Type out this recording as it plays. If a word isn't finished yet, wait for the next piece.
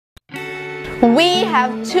We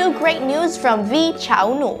have two great news from the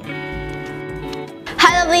EunWoo.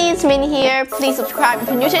 Hi Lovelies, Min here. Please subscribe if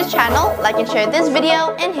you're new to this channel, like and share this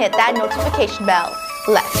video, and hit that notification bell.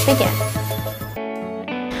 Let's begin.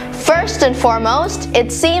 First and foremost,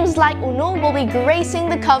 it seems like EunWoo will be gracing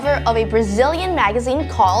the cover of a Brazilian magazine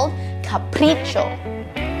called Capricho.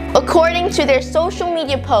 According to their social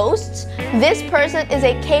media posts, this person is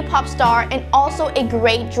a K-pop star and also a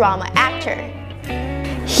great drama actor.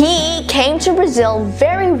 He came to Brazil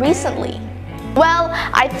very recently. Well,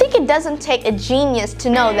 I think it doesn't take a genius to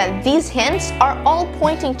know that these hints are all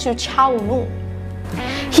pointing to EunWoo.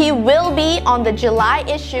 He will be on the July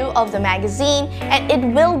issue of the magazine and it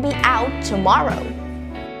will be out tomorrow.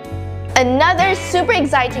 Another super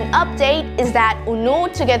exciting update is that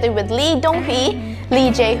EunWoo together with Lee Dong-hee, Lee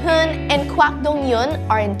Jae-hoon, and Kwak Dong-yeon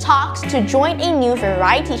are in talks to join a new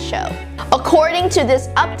variety show. According to this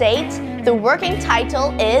update, the working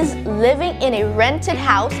title is Living in a Rented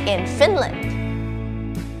House in Finland.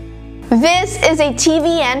 This is a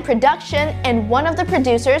TVN production and one of the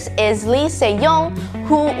producers is Lee Se-young,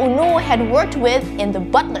 who EunWoo had worked with in The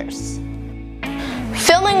Butlers.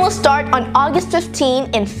 Filming will start on August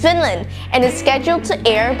 15 in Finland and is scheduled to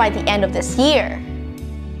air by the end of this year.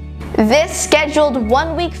 This scheduled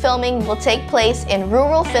one-week filming will take place in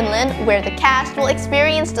rural Finland, where the cast will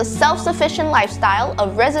experience the self-sufficient lifestyle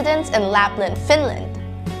of residents in Lapland, Finland.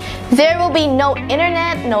 There will be no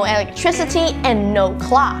internet, no electricity, and no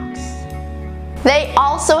clocks. They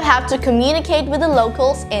also have to communicate with the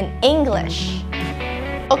locals in English.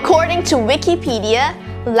 According to Wikipedia,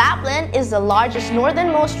 Lapland is the largest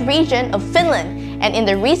northernmost region of Finland and in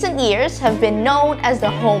the recent years have been known as the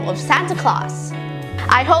home of Santa Claus.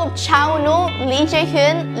 I hope EunWoo, Lee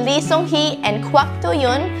Jae-hoon, Lee Song-hee, and Kwak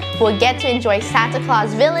Do-yeon will get to enjoy Santa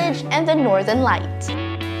Claus Village and the Northern Light.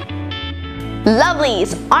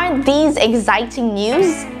 Lovelies, aren't these exciting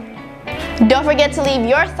news? Don't forget to leave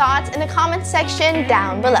your thoughts in the comment section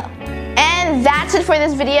down below. And that's it for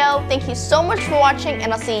this video. Thank you so much for watching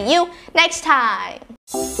and I'll see you next time.